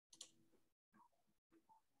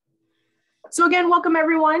So again, welcome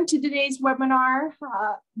everyone to today's webinar,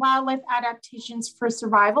 Wildlife Adaptations for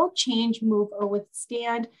Survival, Change, Move, or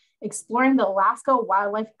Withstand, Exploring the Alaska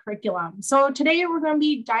Wildlife Curriculum. So today we're going to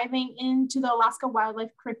be diving into the Alaska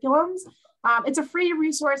Wildlife Curriculums. It's a free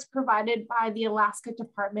resource provided by the Alaska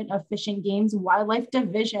Department of Fish and Game's Wildlife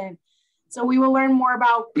Division. So we will learn more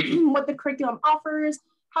about what the curriculum offers,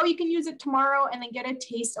 how you can use it tomorrow, and then get a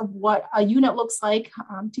taste of what a unit looks like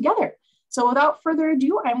together. So without further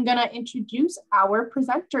ado, I'm gonna introduce our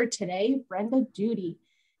presenter today, Brenda Duty.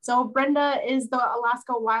 So Brenda is the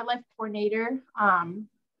Alaska Wildlife Coordinator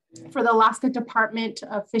for the Alaska Department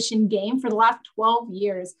of Fish and Game for the last 12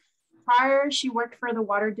 years. Prior, she worked for the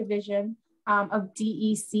Water Division of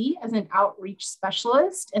DEC as an outreach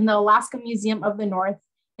specialist in the Alaska Museum of the North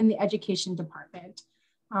in the Education Department.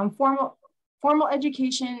 Formal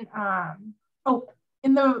education,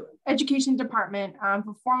 in the Education Department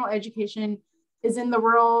for formal education is in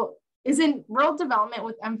rural development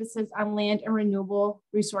with emphasis on land and renewable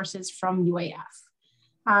resources from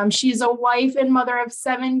UAF. She's a wife and mother of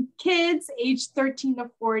 7 kids, aged 13 to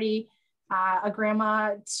 40, a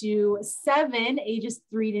grandma to 7, ages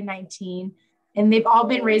 3 to 19, and they've all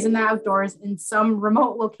been raised in the outdoors in some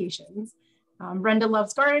remote locations. Brenda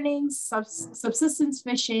loves gardening, subsistence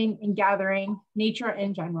fishing, and gathering, nature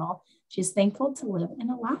in general. She's thankful to live in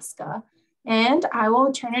Alaska. And I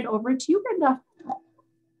will turn it over to you, Brenda.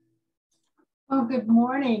 Oh, good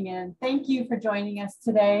morning, and thank you for joining us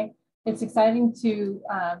today. It's exciting to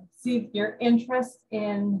see your interest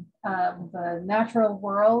in the natural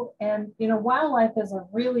world. And, wildlife is a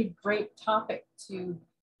really great topic to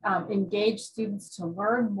engage students to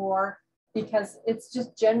learn more, because it's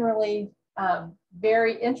just generally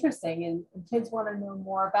very interesting, and kids want to know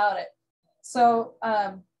more about it. So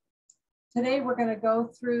today we're going to go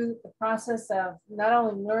through the process of not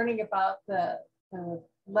only learning about the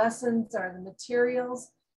lessons or the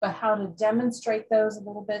materials, but how to demonstrate those a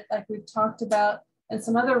little bit like we've talked about, and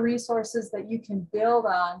some other resources that you can build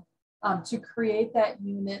on to create that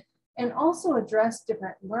unit, and also address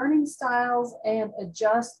different learning styles and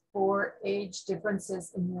adjust for age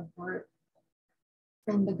differences in your group,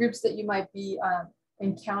 in the groups that you might be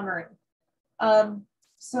encountering.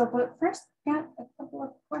 But first, I've got a couple of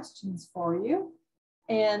questions for you.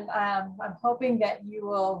 And I'm hoping that you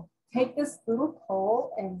will take this little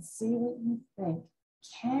poll and see what you think.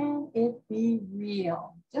 Can it be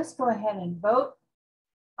real? Just go ahead and vote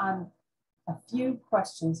on a few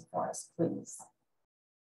questions for us, please.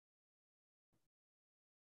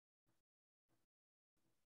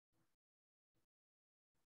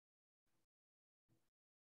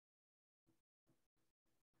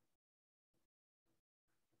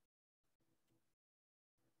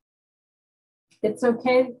 It's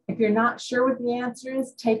okay if you're not sure what the answer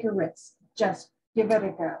is, take a risk. Just give it a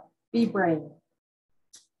go. Be brave.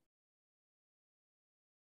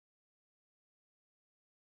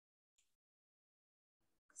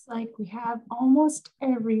 Looks like we have almost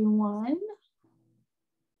everyone.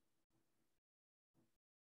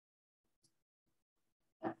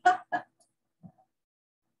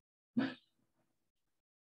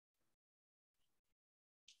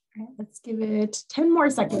 All right, let's give it 10 more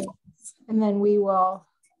seconds, and then we will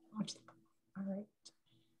watch. All right.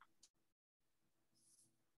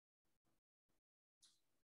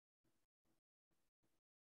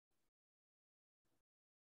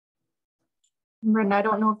 Brenda, I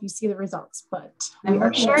don't know if you see the results, but we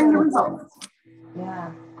are sharing the results.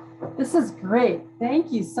 Yeah, this is great.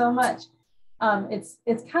 Thank you so much.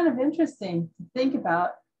 It's kind of interesting to think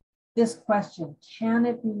about this question, can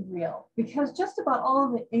it be real? Because just about all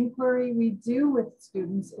of the inquiry we do with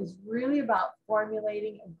students is really about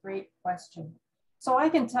formulating a great question. So I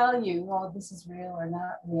can tell you, oh, this is real or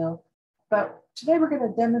not real, but today we're going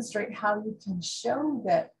to demonstrate how you can show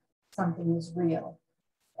that something is real,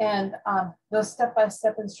 and those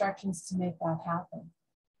step-by-step instructions to make that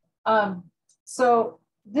happen. So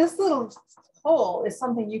this little poll is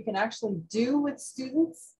something you can actually do with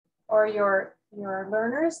students or your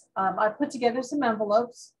learners. I put together some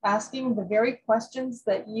envelopes asking the very questions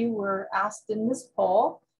that you were asked in this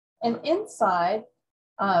poll, and inside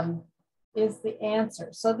is the answer.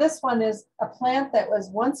 So this one is a plant that was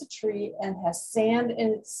once a tree and has sand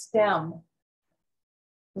in its stem.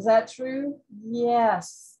 Is that true?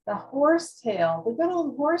 Yes, the horsetail, the good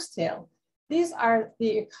old horsetail. These are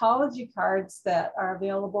the ecology cards that are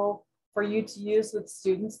available for you to use with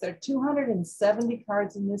students. There are 270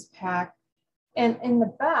 cards in this pack. And in the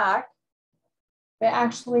back, they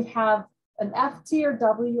actually have an F, T, or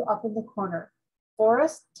W up in the corner.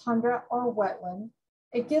 Forest, tundra, or wetland.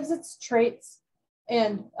 It gives its traits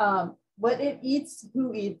and what it eats,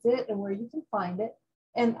 who eats it, and where you can find it.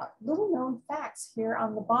 And little known facts here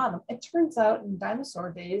on the bottom. It turns out in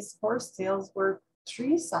dinosaur days, horsetails were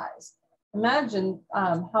tree size. Imagine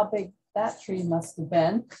how big that tree must have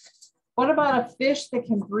been. What about a fish that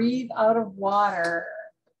can breathe out of water?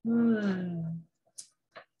 Some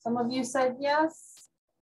of you said yes.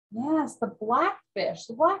 Yes, the blackfish.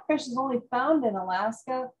 The blackfish is only found in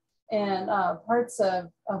Alaska and parts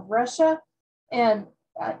of Russia. And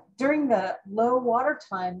during the low water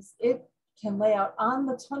times, it can lay out on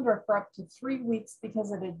the tundra for up to 3 weeks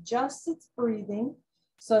because it adjusts its breathing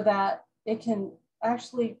so that it can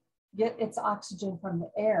actually get its oxygen from the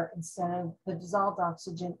air instead of the dissolved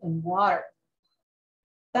oxygen in water.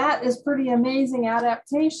 That is pretty amazing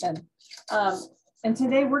adaptation. And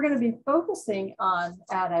today we're going to be focusing on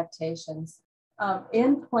adaptations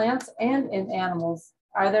in plants and in animals.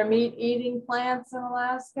 Are there meat-eating plants in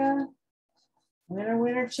Alaska? Winter,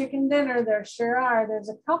 winter chicken dinner, there sure are. There's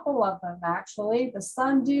a couple of them actually, the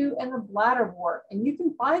sundew and the bladderwort. And you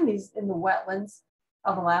can find these in the wetlands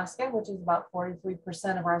of Alaska, which is about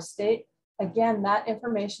 43% of our state. Again, that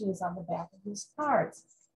information is on the back of these cards.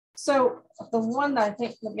 So the one that I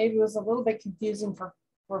think that maybe was a little bit confusing for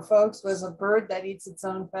folks was a bird that eats its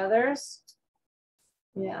own feathers.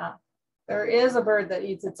 Yeah, there is a bird that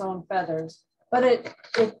eats its own feathers, but it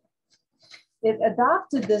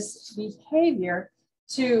adopted this behavior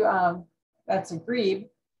to, that's a grebe,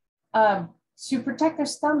 to protect their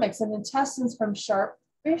stomachs and intestines from sharp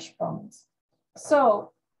fish bones.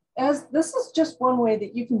 So as this is just one way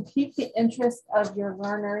that you can pique the interest of your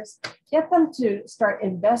learners, get them to start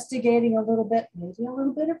investigating a little bit, maybe a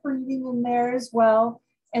little bit of reading in there as well,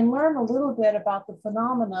 and learn a little bit about the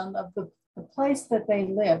phenomenon of the place that they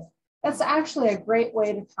live. That's actually a great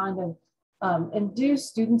way to kind of induce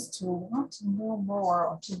students to want to know more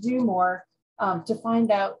or to do more, to find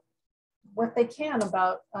out what they can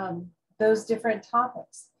about those different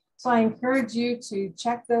topics. So I encourage you to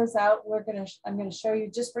check those out. I'm gonna show you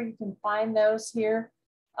just where you can find those here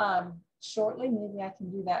shortly. Maybe I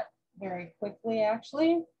can do that very quickly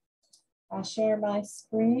actually. I'll share my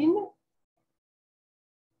screen.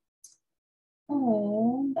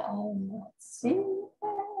 And let's see.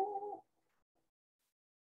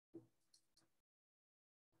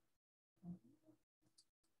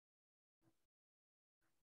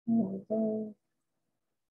 There we go.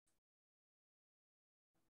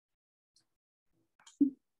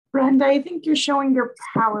 Brenda, I think you're showing your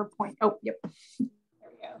PowerPoint. Oh, yep. There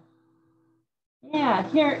we go. Yeah,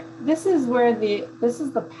 here, this is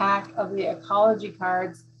the pack of the ecology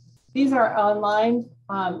cards. These are online,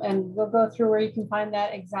 and we'll go through where you can find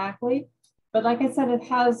that exactly. But like I said, it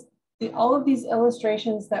has all of these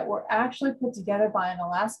illustrations that were actually put together by an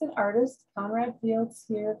Alaskan artist, Conrad Fields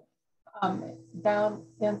here down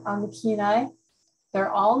on the Kenai.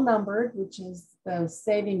 They're all numbered, which is the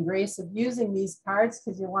saving grace of using these cards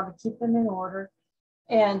because you want to keep them in order.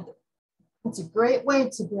 And it's a great way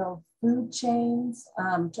to build food chains,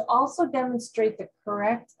 to also demonstrate the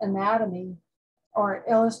correct anatomy or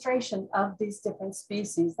illustration of these different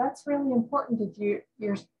species. That's really important if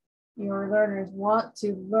your learners want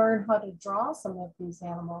to learn how to draw some of these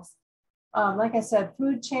animals. Like I said,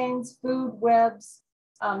 food chains, food webs,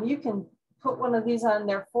 you can put one of these on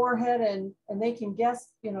their forehead and they can guess,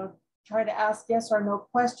 try to ask yes or no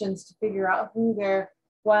questions to figure out who their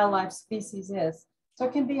wildlife species is. So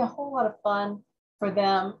it can be a whole lot of fun for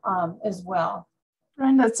them as well.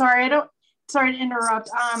 Brenda, sorry to interrupt.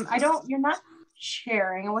 You're not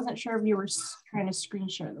sharing. I wasn't sure if you were trying to screen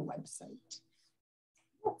share the website.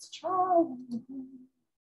 Let's try.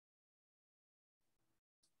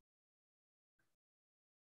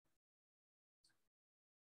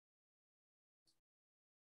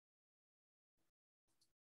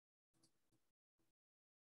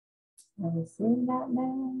 Have you seen that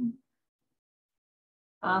now?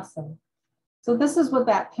 Awesome. So this is what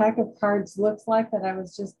that pack of cards looks like that I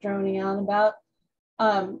was just droning on about.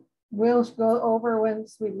 We'll go over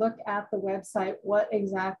once we look at the website, what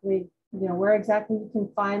exactly, where exactly you can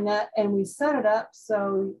find that. And we set it up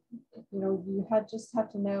so, you just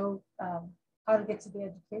have to know how to get to the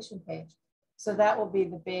education page. So that will be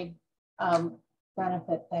the big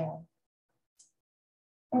benefit there.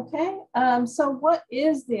 Okay, so what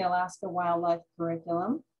is the Alaska Wildlife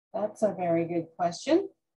Curriculum? That's a very good question.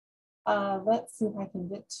 Let's see if I can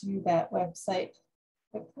get to that website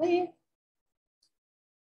quickly.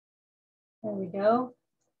 There we go.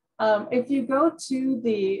 If you go to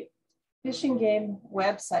the Fish and Game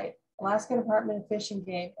website, Alaska Department of Fish and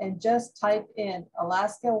Game, and just type in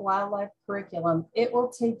Alaska Wildlife Curriculum, it will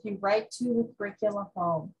take you right to the curricula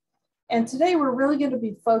home. And today we're really going to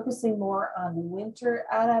be focusing more on winter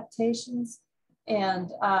adaptations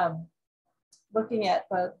and looking at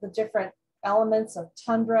the different elements of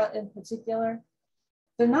tundra in particular.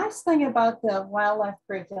 The nice thing about the wildlife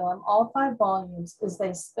curriculum, all 5 volumes, is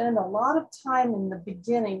they spend a lot of time in the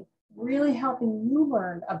beginning really helping you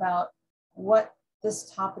learn about what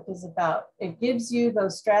this topic is about. It gives you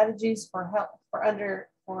those strategies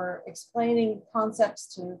for explaining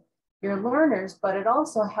concepts to your learners, but it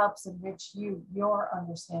also helps enrich your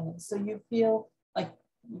understanding. So you feel like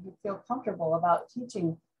you feel comfortable about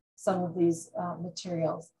teaching some of these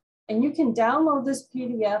materials. And you can download this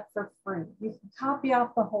PDF for free. You can copy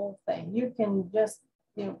off the whole thing. You can just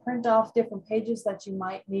print off different pages that you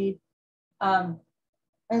might need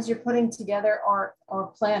as you're putting together or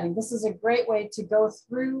planning. This is a great way to go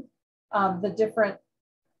through the different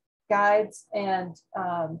guides and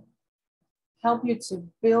help you to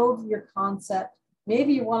build your concept.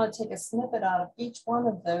 Maybe you want to take a snippet out of each one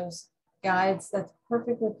of those guides. That's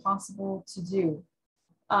perfectly possible to do.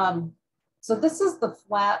 So this is the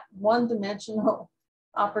flat, one-dimensional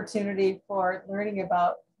opportunity for learning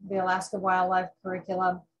about the Alaska Wildlife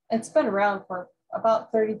Curriculum. It's been around for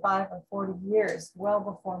about 35 or 40 years, well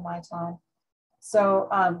before my time. So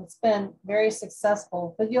it's been very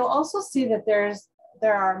successful, but you'll also see that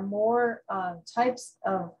there are more types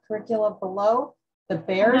of curricula below. The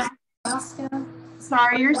bears, Alaska.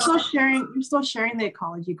 Sorry, you're still sharing the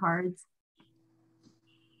ecology cards.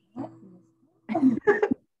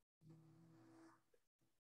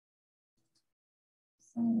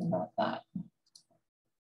 Sorry about that.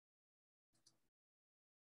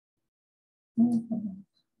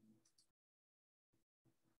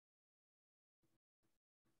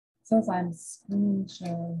 Says I'm screen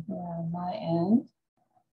sharing here on my end.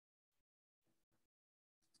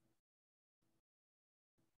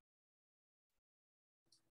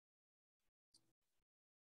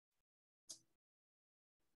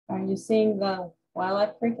 Are you seeing the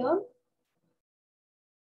wildlife curriculum?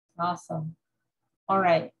 Awesome. All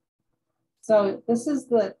right. So this is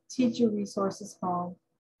the teacher resources home.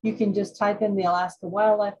 You can just type in the Alaska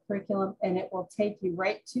Wildlife Curriculum and it will take you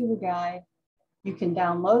right to the guide. You can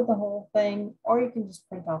download the whole thing, or you can just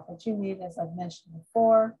print off what you need, as I've mentioned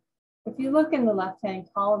before. If you look in the left-hand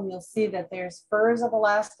column, you'll see that there's furs of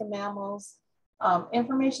Alaska mammals,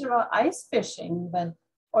 information about ice fishing even,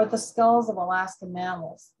 or the skulls of Alaska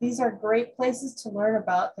mammals. These are great places to learn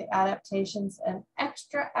about the adaptations and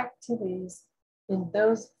extra activities in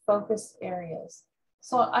those focus areas.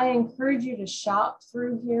 So I encourage you to shop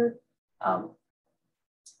through here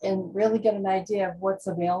and really get an idea of what's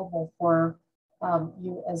available for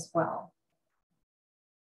you as well.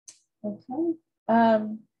 Okay,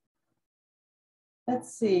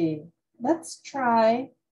 let's see. Let's try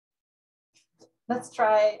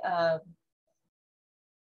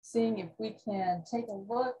seeing if we can take a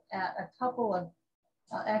look at a couple of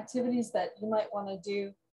activities that you might want to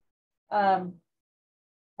do.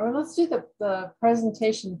 Or let's do the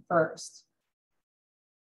presentation first.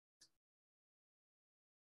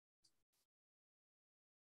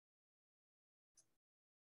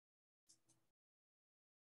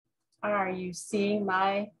 Are you seeing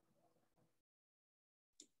my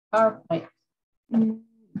PowerPoint?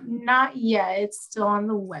 Not yet. It's still on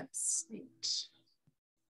the website.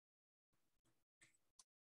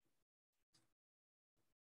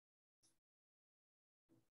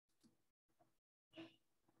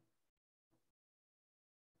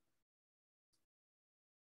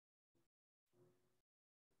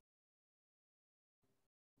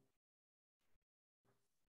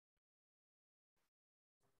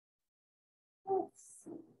 Let's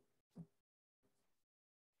see.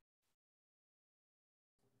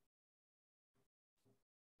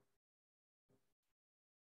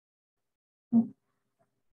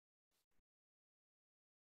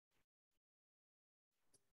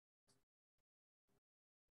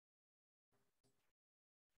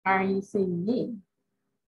 Are you seeing me?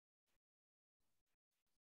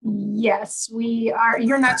 Yes, we are.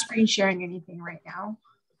 You're not screen sharing anything right now.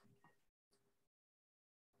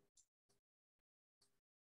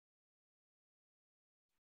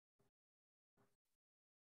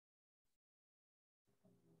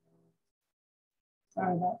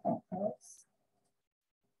 Sorry about that, folks.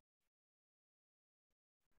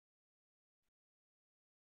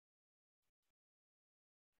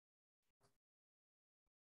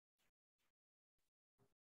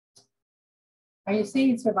 Are you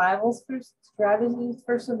seeing strategies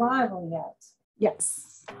for survival yet?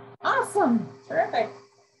 Yes. Awesome, terrific.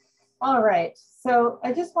 All right, so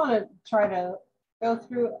I just want to try to go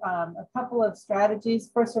through a couple of strategies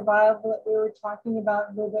for survival that we were talking about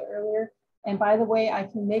a little bit earlier. And by the way, I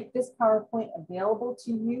can make this PowerPoint available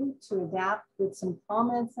to you to adapt with some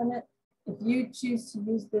comments in it if you choose to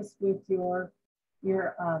use this with your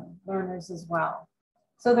learners as well.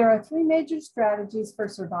 So there are 3 major strategies for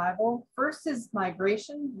survival. First is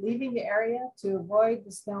migration, leaving the area to avoid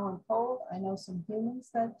the snow and cold. I know some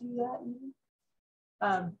humans that do that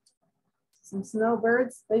even. Some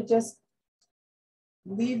snowbirds, they just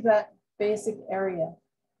leave that basic area.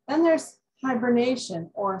 Then there's hibernation,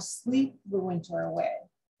 or sleep the winter away.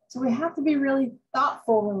 So we have to be really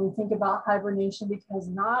thoughtful when we think about hibernation, because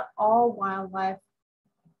not all wildlife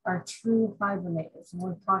are true hibernators. And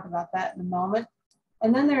we'll talk about that in a moment.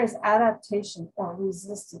 And then there's adaptation, or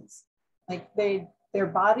resistance. Like their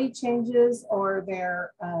body changes, or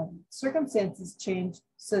their circumstances change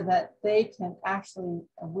so that they can actually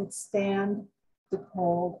withstand the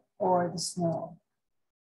cold or the snow.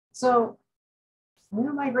 So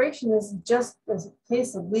migration is just a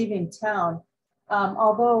case of leaving town.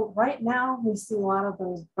 Although right now we see a lot of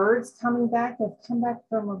those birds coming back. They've come back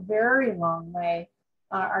from a very long way.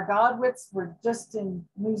 Our godwits were just in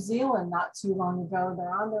New Zealand not too long ago.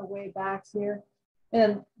 They're on their way back here.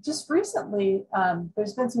 And just recently,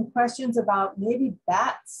 there's been some questions about maybe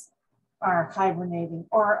bats are hibernating,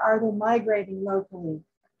 or are they migrating locally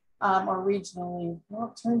or regionally?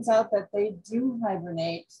 Well, it turns out that they do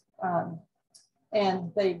hibernate.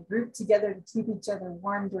 And they group together to keep each other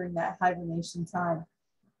warm during that hibernation time.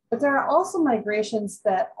 But there are also migrations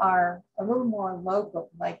that are a little more local,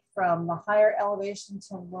 like from the higher elevation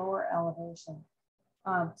to lower elevation.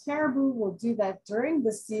 Caribou will do that during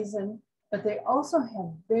the season, but they also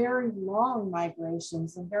have very long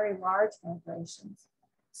migrations and very large migrations.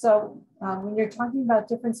 So when you're talking about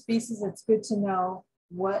different species, it's good to know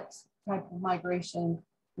what type of migration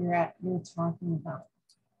you're talking about.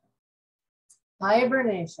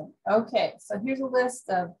 Hibernation. Okay, so here's a list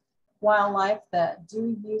of wildlife that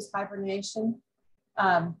do use hibernation,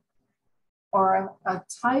 or a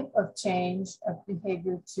type of change of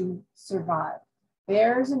behavior to survive.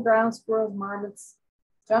 Bears and ground squirrels, marmots,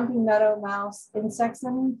 jumping meadow mouse, insects,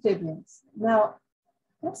 and amphibians. Now,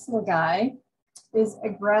 this little guy is a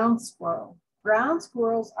ground squirrel. Ground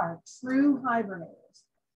squirrels are true hibernators.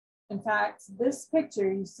 In fact, this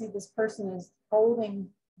picture, you see this person is holding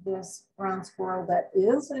this ground squirrel that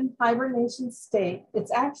is in hibernation state.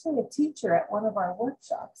 It's actually a teacher at one of our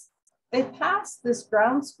workshops. They passed this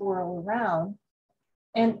ground squirrel around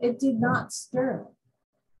and it did not stir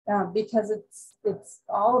because it's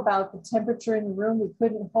all about the temperature in the room. We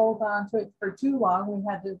couldn't hold on to it for too long.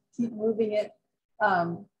 We had to keep moving it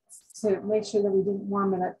to make sure that we didn't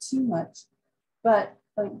warm it up too much. But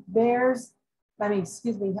like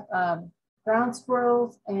ground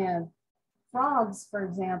squirrels and frogs, for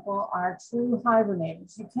example, are true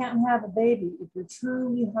hibernators. You can't have a baby if you're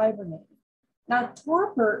truly hibernating. Now,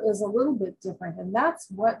 torpor is a little bit different, and that's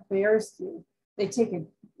what bears do. They take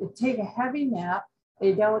a heavy nap.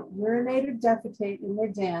 They don't urinate or defecate in their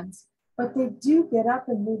dens, but they do get up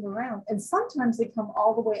and move around. And sometimes they come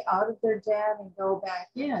all the way out of their den and go back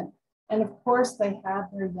in. And of course, they have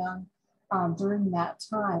their young during that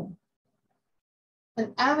time.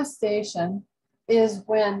 An avastation is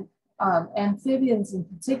when amphibians in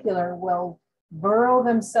particular will burrow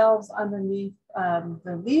themselves underneath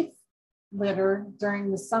the leaf litter during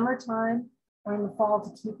the summertime or in the fall to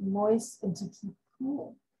keep moist and to keep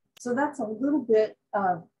cool. So that's a little bit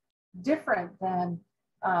different than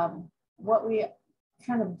what we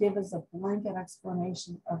kind of give as a blanket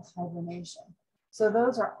explanation of hibernation. So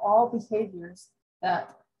those are all behaviors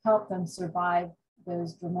that help them survive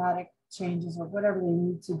those dramatic changes or whatever they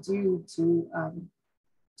need to do to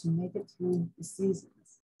make it through the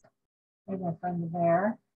seasons. There's my friend the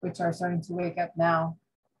bear, which are starting to wake up now,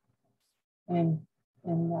 and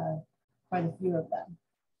quite a few of them.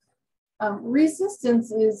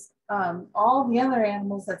 Resistance is all the other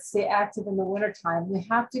animals that stay active in the wintertime. They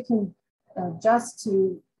have to adjust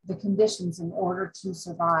to the conditions in order to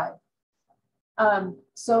survive.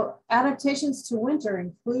 So adaptations to winter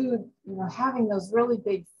include, having those really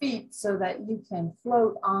big feet so that you can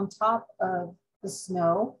float on top of the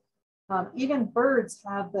snow. Even birds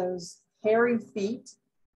have those hairy feet.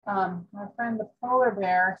 My friend the polar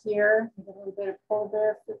bear here, with a little bit of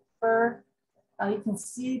polar bear fur. You can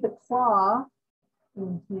see the claw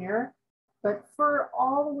in here, but fur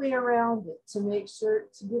all the way around it to make sure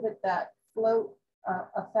to give it that float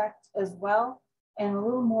effect as well, and a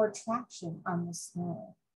little more traction on the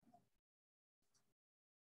snow.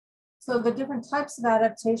 So the different types of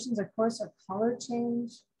adaptations, of course, are color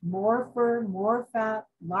change, more fur, more fat,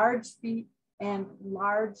 large feet, and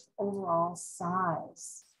large overall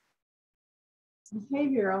size.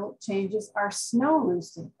 Behavioral changes are snow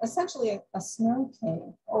roosting, essentially a snow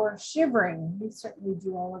cave, or shivering. We certainly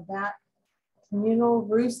do all of that. Communal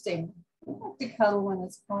roosting, we like to cuddle when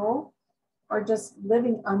it's cold, or just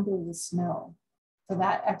living under the snow for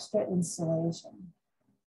that extra insulation.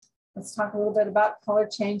 Let's talk a little bit about color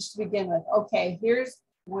change to begin with. Okay,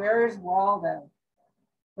 where's Waldo?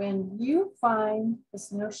 When you find the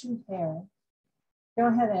snowshoe hare, go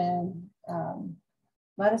ahead and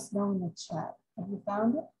let us know in the chat. Have you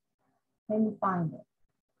found it? Can you find it?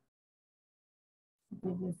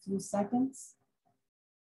 I'll give you a few seconds.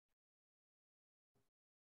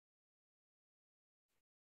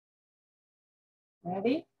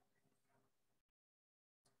 Ready?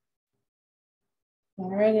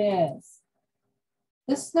 There it is.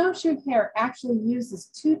 This snowshoe hare actually uses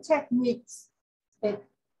two techniques. It,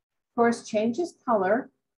 of course, changes color,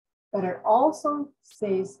 but it also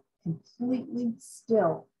stays completely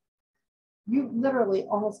still. You literally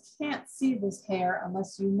almost can't see this hare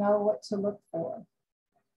unless you know what to look for.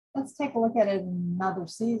 Let's take a look at it in another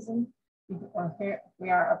season. Or here we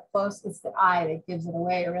are up close. It's the eye that gives it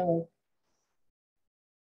away, really.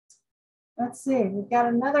 Let's see, we've got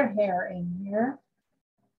another hare in here.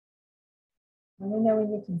 Let me know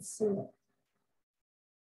when you can see it.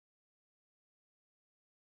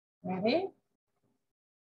 Ready?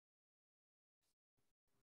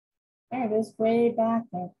 There it is, way back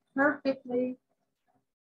there, perfectly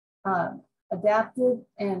adapted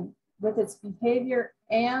and with its behavior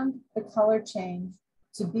and the color change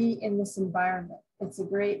to be in this environment. It's a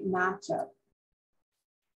great matchup.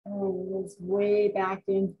 Oh, it is way back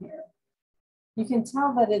in here. You can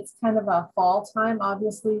tell that it's kind of a fall time.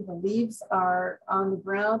 Obviously, the leaves are on the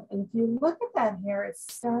ground. And if you look at that hare, it's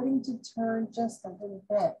starting to turn just a little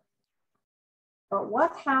bit. But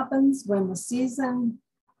what happens when the season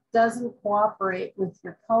doesn't cooperate with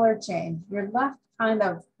your color change? You're left kind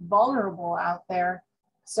of vulnerable out there.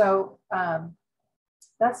 So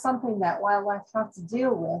that's something that wildlife have to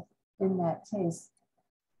deal with in that case.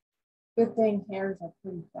 Good thing hares are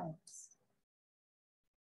pretty fast.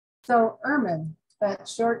 So ermine, that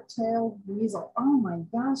short-tailed weasel. Oh my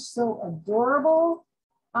gosh, so adorable.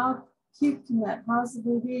 How cute can that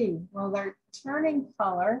possibly be? Well, they're turning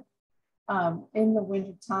color in the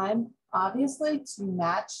wintertime, obviously to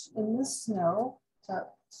match in the snow, to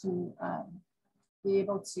be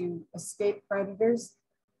able to escape predators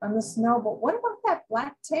on the snow. But what about that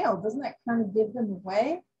black tail? Doesn't that kind of give them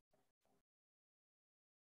away?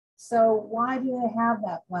 So why do they have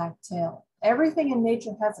that black tail? Everything in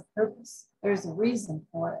nature has a purpose. There's a reason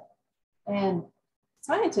for it. And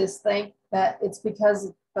scientists think that it's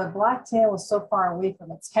because the black tail is so far away from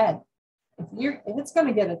its head. If it's going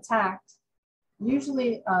to get attacked,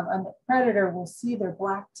 usually a predator will see their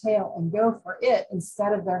black tail and go for it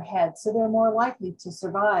instead of their head. So they're more likely to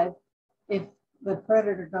survive if the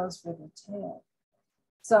predator goes for their tail.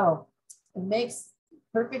 So it makes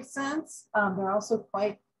perfect sense. They're also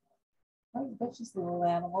quite vicious little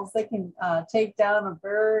animals. They can take down a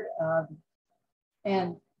bird,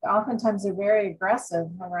 and oftentimes they're very aggressive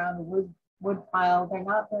around the wood pile. They're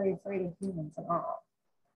not very afraid of humans at all.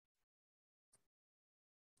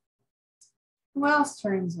 Who else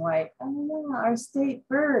turns white? Oh yeah, our state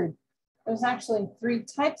bird. There's actually 3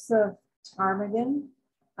 types of ptarmigan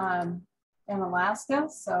in Alaska,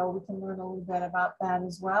 so we can learn a little bit about that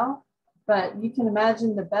as well. But you can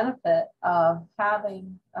imagine the benefit of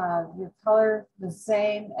having your color the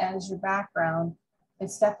same as your background.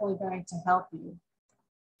 It's definitely going to help you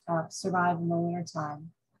survive in the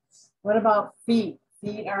wintertime. What about feet?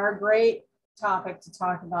 Feet are a great topic to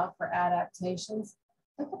talk about for adaptations.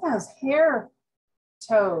 Look at those hare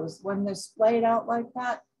toes when they're splayed out like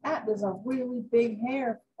that. That is a really big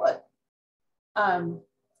hare foot.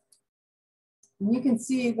 You can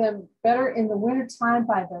see them better in the wintertime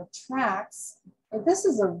by their tracks. And this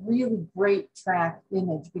is a really great track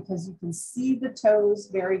image because you can see the toes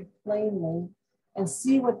very plainly and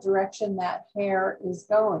see what direction that hare is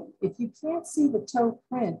going. If you can't see the toe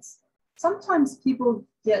prints, sometimes people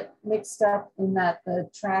get mixed up in that the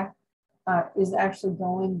track is actually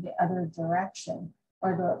going the other direction,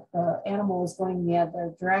 or the animal is going the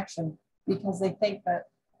other direction because they think that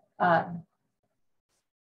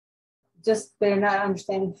just they're not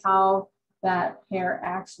understanding how that hare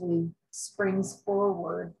actually springs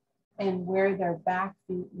forward and where their back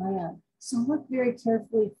feet land. So look very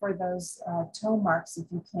carefully for those toe marks if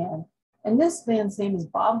you can. And this man's name is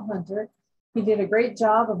Bob Hunter. He did a great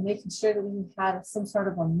job of making sure that we had some sort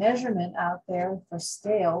of a measurement out there for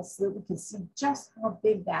scales so that we could see just how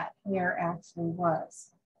big that hare actually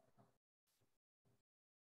was.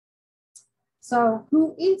 So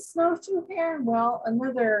who eats snowshoe hare? Well,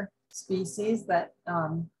 another species that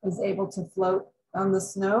is able to float on the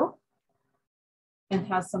snow and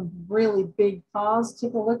has some really big paws.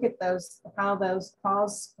 Take a look at those, how those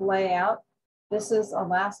paws splay out. This is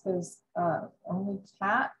Alaska's only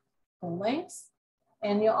cat, the lynx.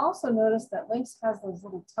 And you'll also notice that lynx has those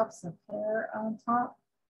little tufts of hair on top.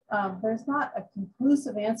 There's not a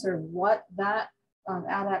conclusive answer of what that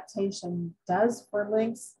adaptation does for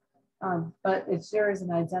lynx, but it sure is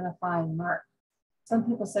an identifying mark. Some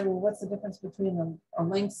people say, well, what's the difference between a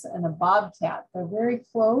lynx and a bobcat? They're very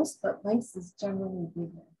close, but lynx is generally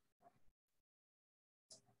bigger.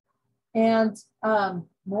 And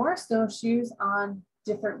more snowshoes on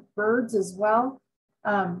different birds as well.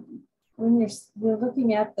 When you're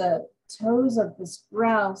looking at the toes of this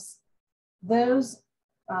grouse, those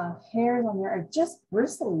hairs on there are just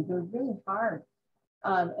bristly. They're really hard.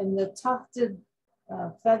 And the tufted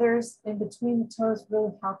feathers in between the toes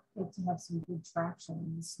really help it to have some good traction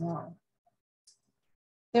in the snow.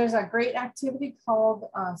 There's a great activity called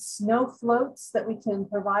snow floats that we can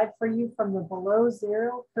provide for you from the Below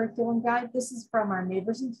Zero curriculum guide. This is from our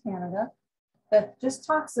neighbors in Canada that just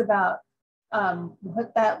talks about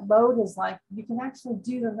what that load is like. You can actually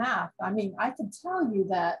do the math. I mean, I can tell you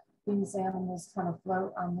that these animals kind of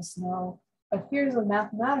float on the snow, but here's a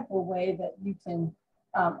mathematical way that you can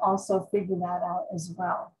also figure that out as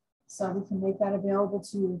well. So we can make that available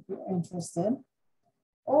to you if you're interested.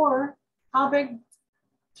 Or how big,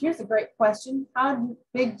 here's a great question. How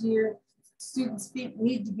big do your students' feet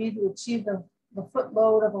need to be to achieve the foot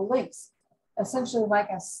load of a lynx? Essentially like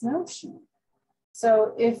a snowshoe.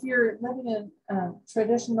 So if you're living in a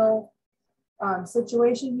traditional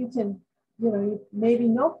situation, you can, you maybe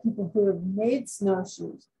know people who have made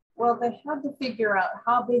snowshoes. Well, they had to figure out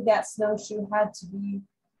how big that snowshoe had to be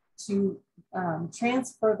to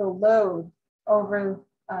transfer the load over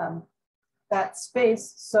that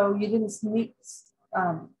space so you didn't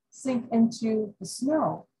sink into the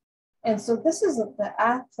snow. And so this is the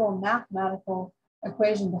actual mathematical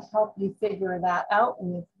equation to help you figure that out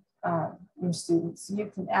with your students.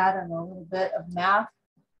 You can add in a little bit of math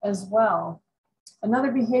as well.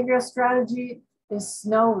 Another behavioral strategy is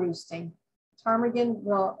snow roosting. Ptarmigan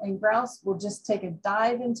and grouse will just take a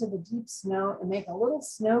dive into the deep snow and make a little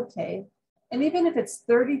snow cave. And even if it's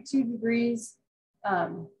 32 degrees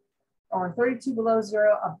or 32 below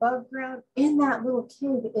zero above ground, in that little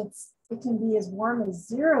cave, it can be as warm as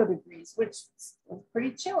 0 degrees, which is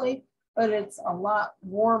pretty chilly, but it's a lot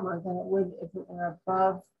warmer than it would if it were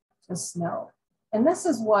above the snow. And this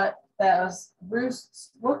is what those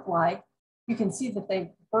roosts look like. You can see that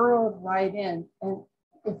they burrowed right in. And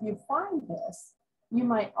if you find this, you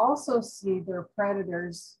might also see their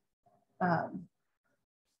predators'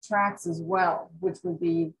 tracks as well, which would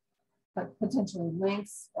be potentially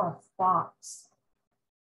lynx or fox.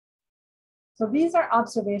 So these are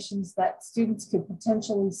observations that students could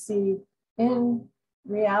potentially see in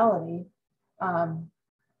reality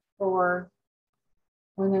for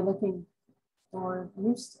when they're looking for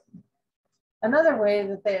roosting. Another way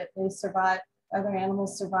that they survive, other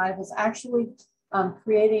animals survive, is actually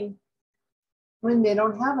creating, when they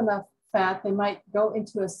don't have enough fat, they might go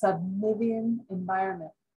into a subnivean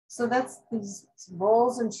environment. So that's these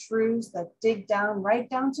voles and shrews that dig down right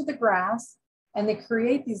down to the grass, and they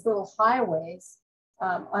create these little highways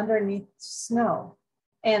underneath snow.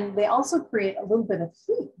 And they also create a little bit of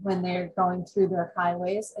heat when they're going through their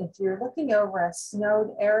highways. If you're looking over a snowed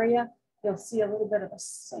area, you'll see a little bit of a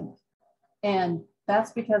sink. And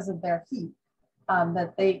that's because of their heat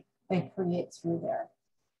that they create through there.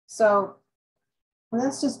 So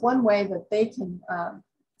that's just one way that they can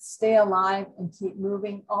stay alive and keep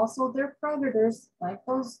moving. Also, their predators, like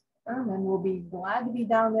those ermine, will be glad to be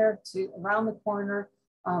down there around the corner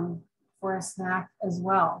for a snack as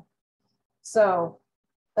well. So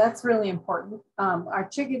that's really important. Our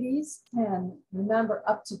chickadees can remember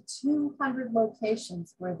up to 200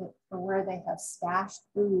 locations where they have stashed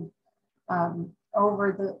food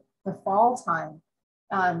over the fall time.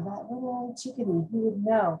 That little chickadee, who would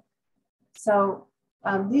know? So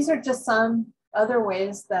these are just some other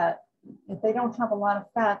ways that if they don't have a lot of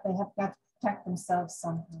fat, they have got to protect themselves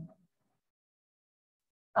somehow.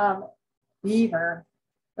 Beaver.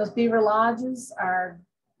 Those beaver lodges are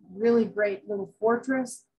really great little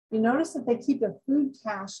fortress. You notice that they keep a food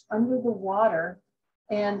cache under the water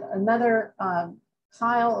and another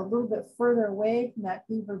pile a little bit further away from that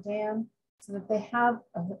beaver dam, so that they have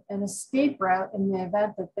an escape route in the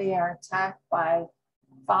event that they are attacked by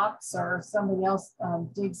fox or somebody else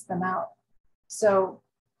digs them out. So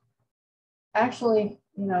actually,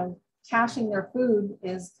 caching their food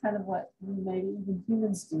is kind of what maybe even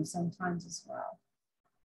humans do sometimes as well.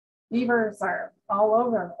 Beavers are all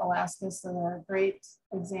over Alaska, so they're a great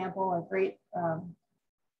example, a great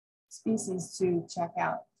species to check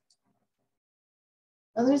out.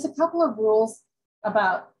 Now, there's a couple of rules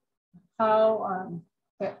about how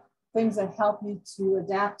things that help you to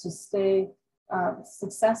adapt to stay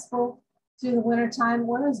successful through the wintertime.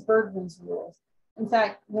 One is Bergman's rules. In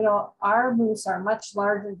fact, you know, our moose are much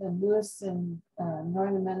larger than moose in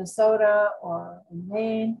northern Minnesota or in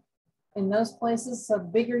Maine, in those places. So the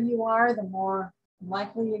bigger you are, the more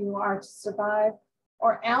likely you are to survive.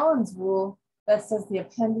 Or Allen's rule that says the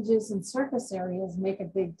appendages and surface areas make a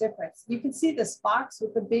big difference. You can see this fox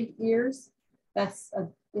with the big ears that's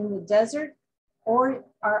in the desert, or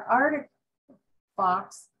our Arctic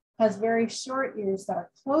fox has very short ears that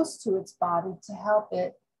are close to its body to help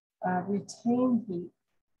it retain heat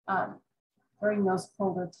during those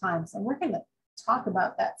colder times. And we're going to talk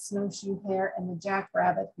about that snowshoe hare and the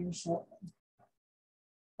jackrabbit here shortly.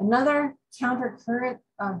 Another countercurrent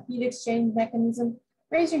heat exchange mechanism.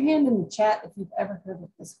 Raise your hand in the chat if you've ever heard of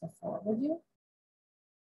this before, would you?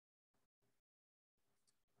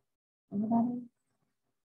 Anybody?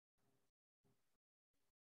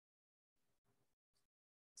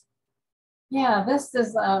 Yeah, this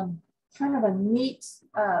is kind of a neat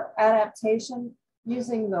adaptation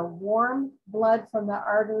using the warm blood from the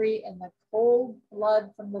artery and the cold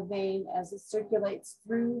blood from the vein as it circulates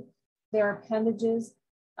through their appendages.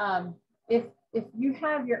 If you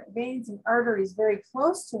have your veins and arteries very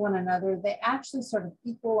close to one another, they actually sort of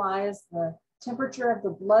equalize the temperature of the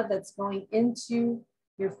blood that's going into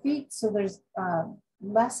your feet. So there's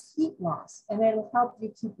less heat loss, and it'll help you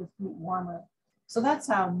keep your feet warmer. So that's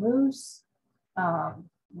how moose,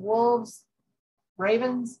 wolves,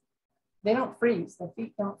 ravens, they don't freeze. Their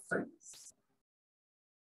feet don't freeze.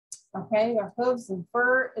 Okay, their hooves and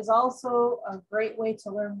fur is also a great way to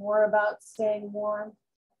learn more about staying warm.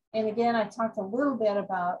 And again, I talked a little bit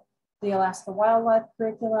about the Alaska Wildlife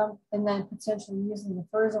Curriculum and then potentially using the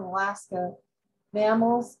furs of Alaska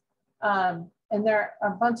mammals. And there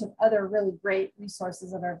are a bunch of other really great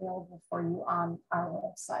resources that are available for you on our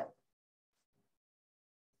website.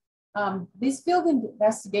 These field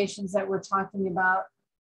investigations that we're talking about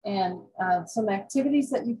and some activities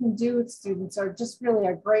that you can do with students are just really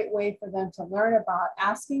a great way for them to learn about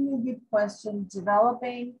asking a good question,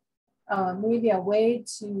 developing maybe a way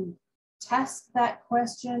to test that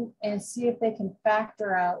question and see if they can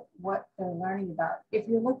factor out what they're learning about. If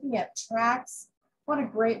you're looking at tracks, what a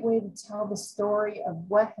great way to tell the story of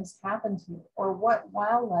what has happened here or what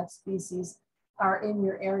wildlife species are in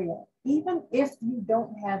your area. Even if you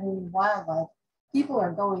don't have any wildlife, people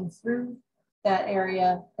are going through that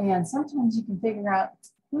area and sometimes you can figure out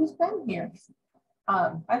who's been here.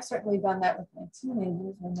 I've certainly done that with my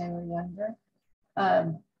teenagers when they were younger.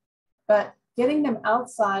 But getting them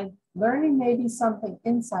outside, learning maybe something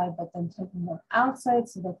inside, but then taking them outside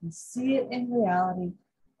so they can see it in reality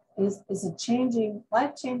is a changing,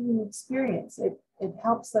 life-changing experience. It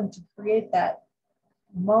helps them to create that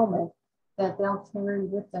moment that they'll carry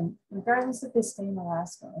with them, regardless if they stay in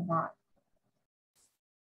Alaska or not.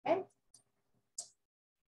 Okay.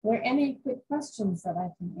 Are there any quick questions that I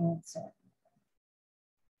can answer?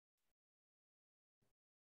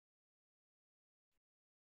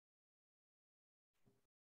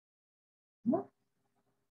 No?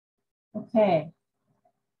 Okay.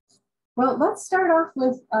 Well, let's start off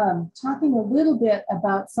with talking a little bit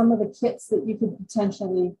about some of the kits that you could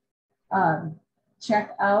potentially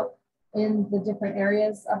check out in the different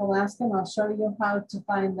areas of Alaska, and I'll show you how to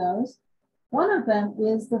find those. One of them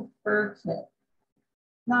is the fur kit.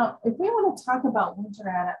 Now, if we want to talk about winter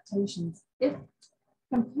adaptations, if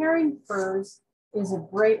comparing furs is a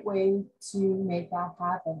great way to make that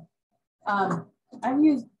happen. I've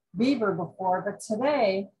used beaver before, but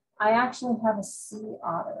today I actually have a sea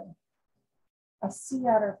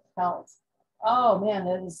otter pelt. Oh man,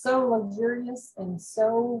 it is so luxurious and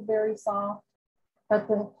so very soft, but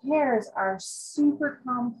the hairs are super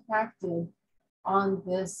compacted on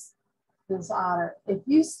this otter. If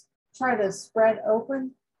you try to spread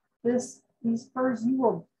open these furs, you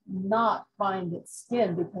will not find its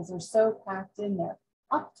skin because they're so packed in there.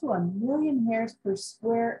 Up to 1 million hairs per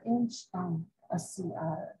square inch on a sea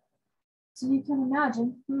otter. So you can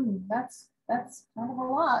imagine, that's kind of a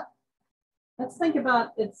lot. Let's think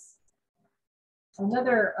about it's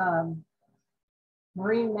another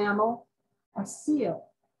marine mammal, a seal.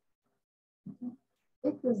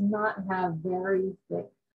 It does not have very thick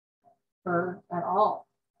fur at all.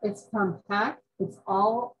 It's compact, it's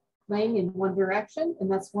all laying in one direction, and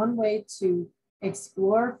that's one way to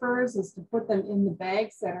explore furs is to put them in the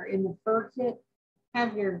bags that are in the fur kit.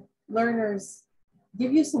 Have your learners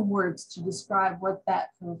give you some words to describe what that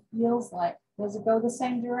fur feels like. Does it go the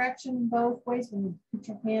same direction both ways when you put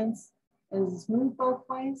your hands? Does it move both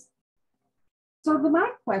ways? So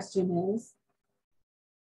my question is,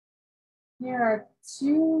 here are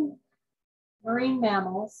two marine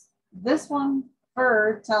mammals. This one,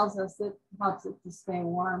 fur, tells us it helps it to stay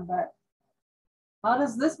warm, but how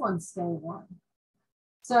does this one stay warm?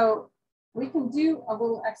 So we can do a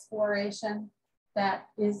little exploration that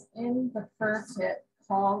is in the fur kit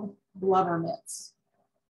called blubber mitts.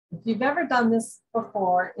 If you've ever done this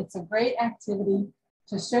before, it's a great activity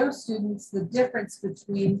to show students the difference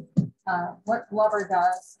between what blubber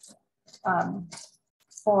does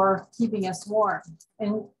for keeping us warm.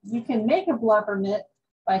 And you can make a blubber mitt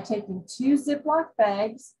by taking 2 Ziploc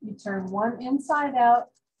bags. You turn one inside out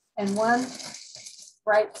and one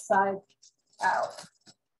right side out.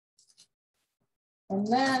 And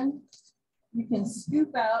then you can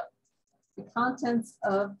scoop out the contents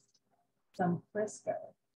of some Crisco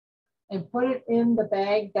and put it in the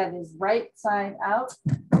bag that is right side out.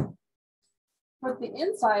 Put the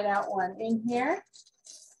inside out one in here.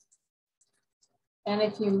 And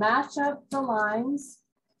if you match up the lines,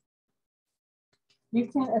 you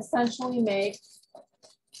can essentially make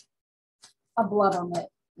a blubber mitt.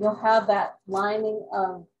 You'll have that lining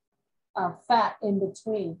of fat in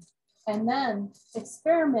between. And then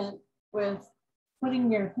experiment with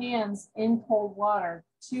putting your hands in cold water,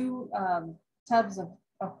 2 tubs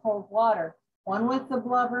of cold water, one with the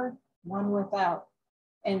blubber, one without.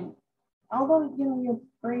 And although your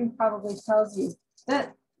brain probably tells you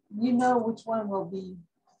that which one will be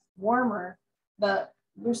warmer,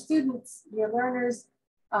 your students, your learners'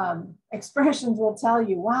 expressions will tell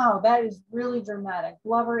you, wow, that is really dramatic.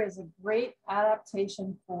 Blubber is a great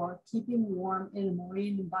adaptation for keeping warm in a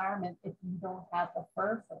marine environment if you don't have the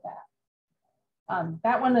fur for that.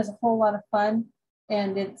 That one is a whole lot of fun,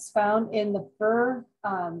 and it's found in the fur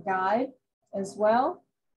guide as well.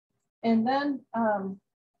 And then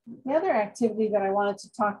the other activity that I wanted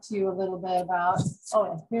to talk to you a little bit about,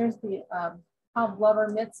 here's the how blubber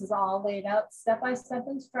mitts is all laid out, step-by-step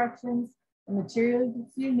instructions, the materials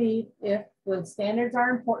you need. If the standards are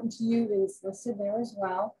important to you, it is listed there as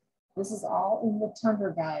well. This is all in the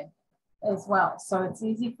tundra guide as well. So it's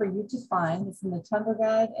easy for you to find. It's in the tundra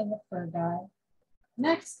guide and the fur guide.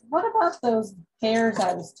 Next, what about those pairs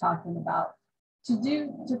I was talking about?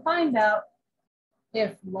 To find out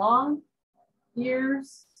if long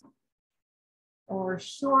ears or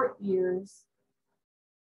short ears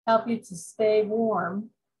help you to stay warm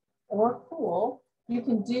or cool, you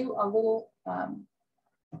can do a little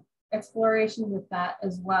exploration with that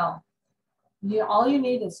as well. All you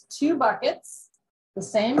need is 2 buckets, the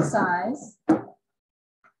same size,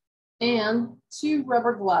 and 2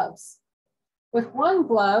 rubber gloves. With 1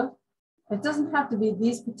 glove, it doesn't have to be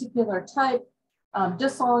these particular type,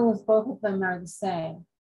 just so long as both of them are the same.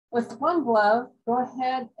 With 1 glove, go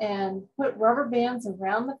ahead and put rubber bands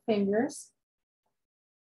around the fingers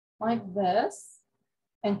like this,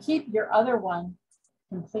 and keep your other one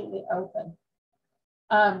completely open.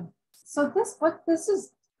 So what this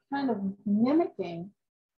is kind of mimicking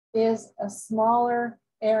is a smaller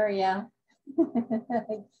area.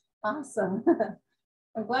 Awesome.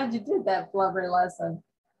 I'm glad you did that blubber lesson.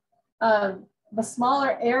 The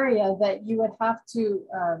smaller area that you would have to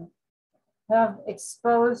have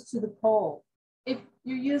exposed to the cold. If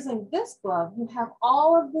you're using this glove, you have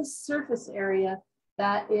all of this surface area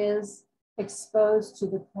that is exposed to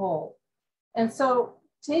the cold. And so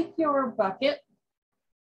take your bucket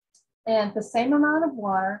and the same amount of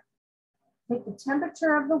water, take the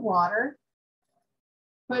temperature of the water,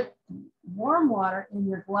 put warm water in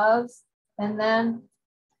your gloves, and then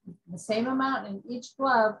the same amount in each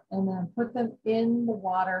glove, and then put them in the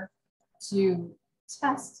water to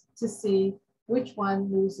test to see which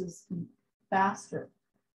one loses heat faster.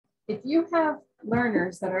 If you have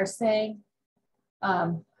learners that are saying,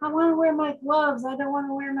 I want to wear my gloves, I don't want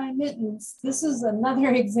to wear my mittens, this is another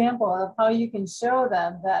example of how you can show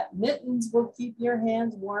them that mittens will keep your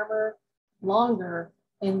hands warmer longer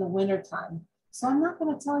in the wintertime. So I'm not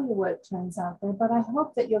going to tell you what turns out there, but I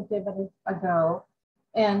hope that you'll give it a go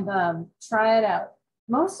and try it out.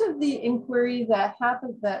 Most of the inquiry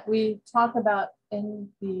that we talk about in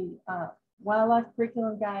the wildlife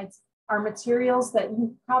curriculum guides are materials that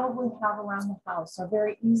you probably have around the house, are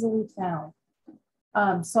very easily found.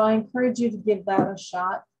 So I encourage you to give that a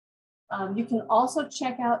shot. You can also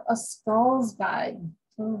check out a skulls guide.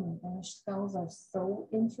 Skulls are so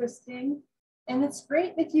interesting. And it's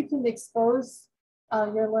great if you can expose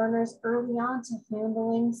your learners early on to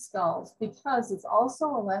handling skulls, because it's also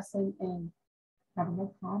a lesson in having a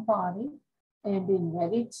calm body and being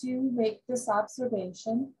ready to make this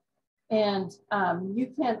observation. And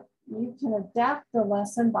you can adapt the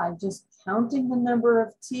lesson by just counting the number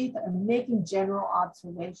of teeth and making general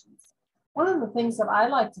observations. One of the things that I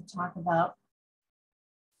like to talk about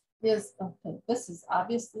is, okay, this is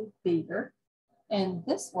obviously beaver, and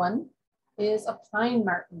this one is a pine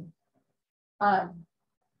marten.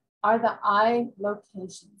 Are the eye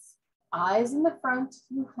locations. Eyes in the front,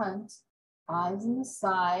 you hunt. Eyes in the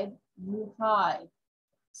side, you hide.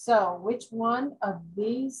 So which one of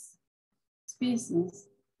these species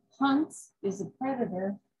hunts, is a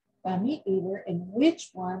predator, a meat eater, and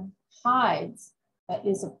which one hides, that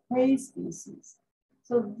is a prey species?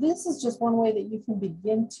 So this is just one way that you can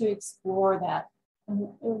begin to explore that. And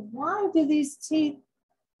why do these teeth,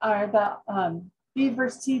 are the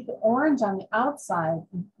beaver's teeth orange on the outside?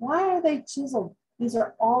 Why are they chiseled? These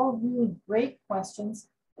are all really great questions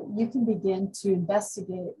that you can begin to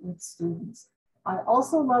investigate with students. I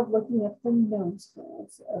also love looking at the nose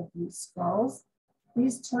holes of these skulls.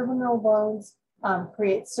 These terminal bones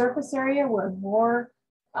create surface area where more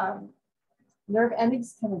nerve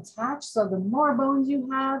endings can attach. So the more bones you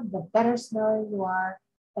have, the better smelling you are.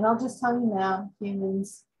 And I'll just tell you now,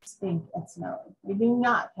 humans stink at smelling. We do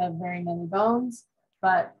not have very many bones,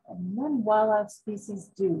 but many wildlife species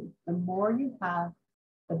do. The more you have,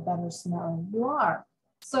 the better smelling you are.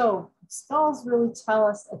 So skulls really tell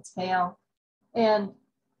us a tale. And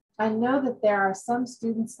I know that there are some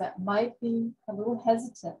students that might be a little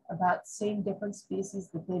hesitant about seeing different species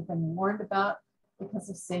that they've been warned about because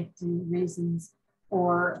of safety reasons,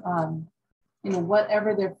 or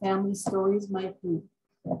whatever their family stories might be.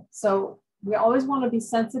 So we always want to be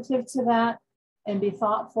sensitive to that and be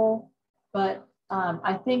thoughtful. But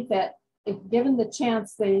I think that if given the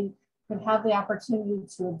chance, they could have the opportunity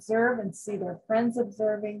to observe and see their friends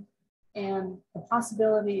observing. And the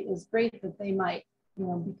possibility is great that they might,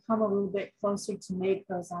 become a little bit closer to make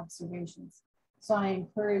those observations. So I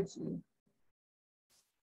encourage you.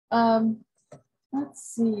 Let's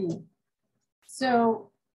see. So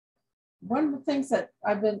one of the things that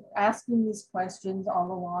I've been asking these questions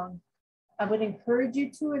all along, I would encourage you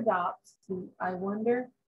to adopt the I wonder,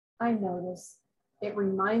 I notice. It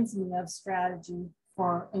reminds me of strategy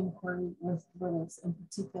for inquiry with littles in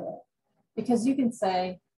particular, because you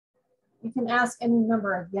can ask any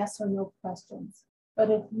number of yes or no questions. But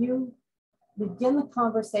if you begin the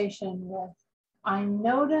conversation with, I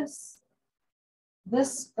notice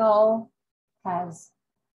this skull has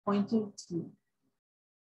pointed teeth.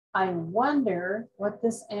 I wonder what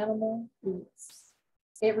this animal eats.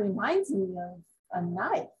 It reminds me of a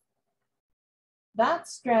knife. That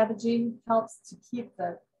strategy helps to keep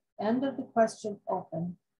the end of the question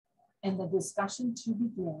open and the discussion to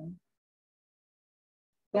begin.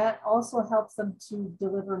 That also helps them to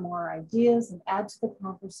deliver more ideas and add to the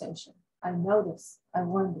conversation. I notice, I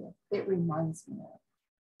wonder, it reminds me of.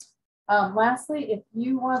 Lastly, if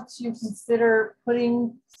you want to consider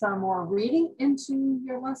putting some more reading into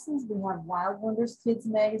your lessons, we have Wild Wonders Kids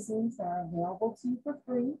magazines that are available to you for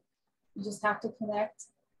free. You just have to connect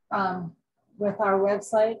with our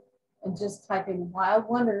website and just type in Wild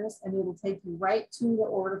Wonders, and it'll take you right to the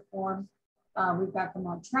order form. We've got them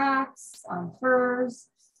on tracks, on furs,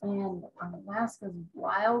 and on Alaska's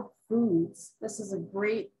wild foods. This is a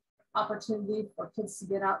great opportunity for kids to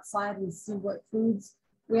get outside and see what foods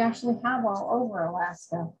we actually have all over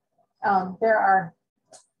Alaska. There are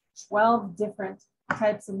 12 different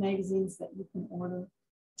types of magazines that you can order,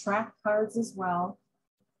 track cards as well.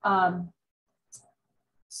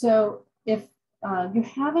 So if you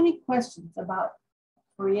have any questions about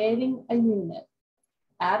creating a unit,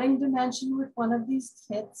 adding dimension with one of these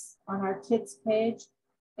kits on our kits page,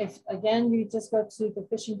 if again, you just go to the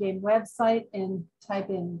Fish and Game website and type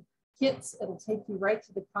in kits, it'll take you right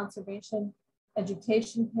to the conservation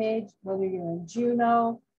education page. Whether you're in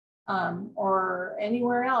Juneau or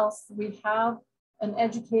anywhere else, we have an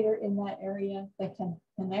educator in that area that can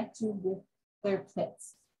connect you with their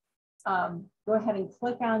kits. Go ahead and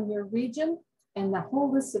click on your region, and the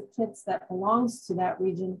whole list of kits that belongs to that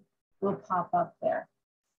region will pop up there.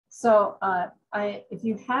 So if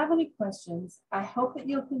you have any questions, I hope that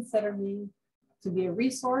you'll consider me to be a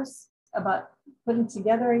resource about putting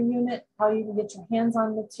together a unit, how you can get your hands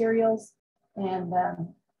on materials. And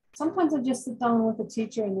sometimes I just sit down with the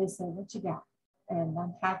teacher and they say, what you got? And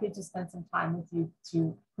I'm happy to spend some time with you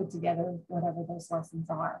to put together whatever those lessons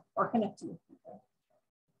are or connect you with people.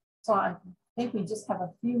 So I think we just have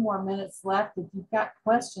a few more minutes left. If you've got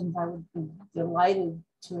questions, I would be delighted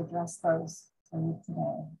to address those. for you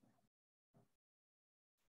today.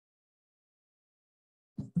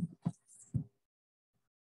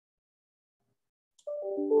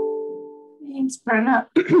 Thanks, Brenna.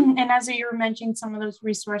 And as you were mentioning some of those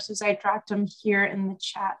resources, I dropped them here in the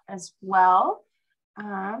chat as well.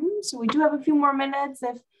 So we do have a few more minutes.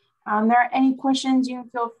 If there are any questions, you can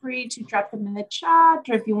feel free to drop them in the chat,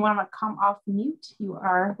 or if you want to come off mute, you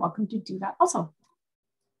are welcome to do that also.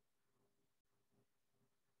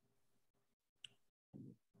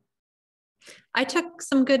 I took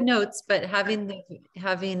some good notes, but having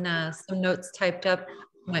some notes typed up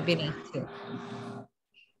might be nice too.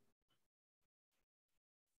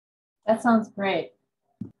 That sounds great.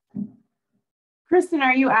 Kristen,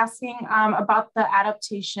 are you asking about the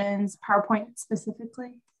adaptations PowerPoint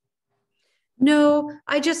specifically? No,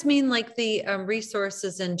 I just mean like the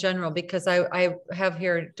resources in general, because I have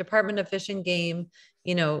here Department of Fish and Game,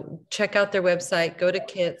 you know, check out their website, go to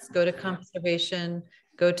kits, go to conservation,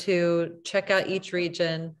 go to check out each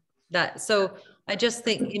region. So I just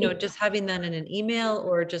think, you know, just having that in an email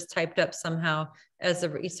or just typed up somehow as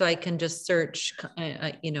so I can just search,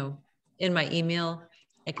 you know, in my email,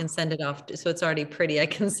 I can send it off. So it's already pretty. I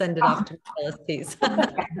can send it off to LSPs.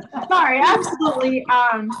 Sorry, absolutely.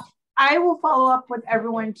 I will follow up with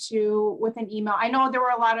everyone too with an email. I know there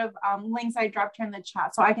were a lot of links I dropped here in the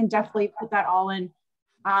chat, so I can definitely put that all in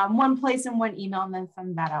one place in one email and then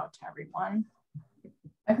send that out to everyone.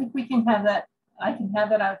 I think we can have that. I can have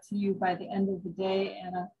that out to you by the end of the day,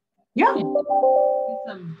 and yeah,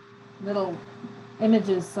 some little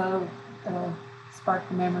images so it'll spark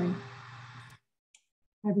the memory.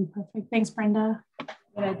 That'd be perfect. Thanks, Brenda.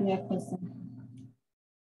 Good idea, Kristen.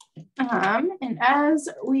 And as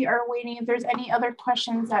we are waiting, if there's any other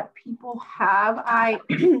questions that people have, I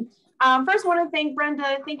first want to thank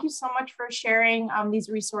Brenda. Thank you so much for sharing these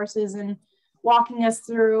resources and walking us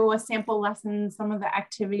through a sample lesson, some of the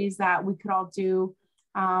activities that we could all do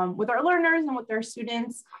with our learners and with our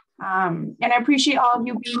students. And I appreciate all of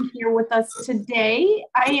you being here with us today.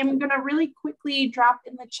 I am going to really quickly drop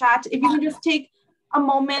in the chat. If you can just take a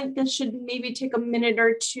moment, this should maybe take a minute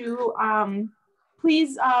or two.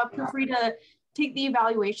 Please feel free to take the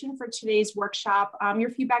evaluation for today's workshop. Your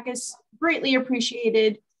feedback is greatly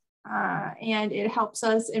appreciated and it helps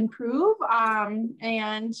us improve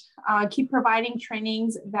and keep providing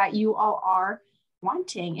trainings that you all are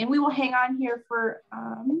wanting. And we will hang on here for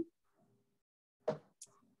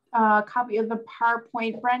a copy of the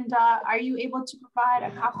PowerPoint. Brenda, are you able to provide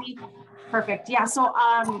a copy? Perfect. Yeah, so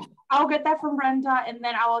I'll get that from Brenda and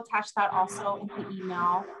then I'll attach that also in the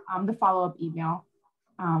email, the follow-up email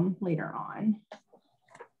later on.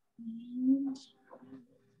 And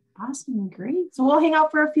awesome, great. So we'll hang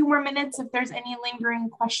out for a few more minutes if there's any lingering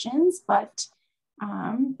questions, but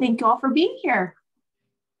thank you all for being here.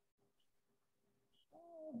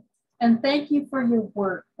 And thank you for your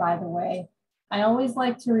work, by the way. I always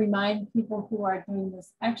like to remind people who are doing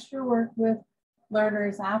this extra work with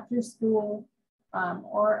learners after school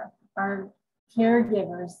or our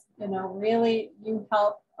caregivers, you know, really you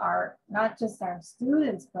help not just our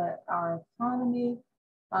students, but our economy.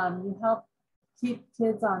 You help keep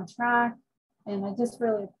kids on track. And I just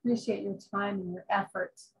really appreciate your time and your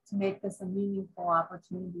efforts to make this a meaningful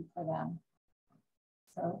opportunity for them.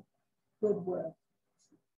 So good work.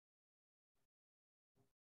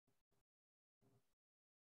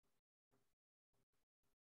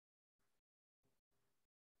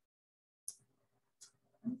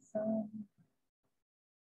 So,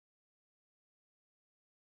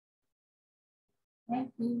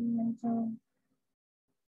 thank you, Rachel.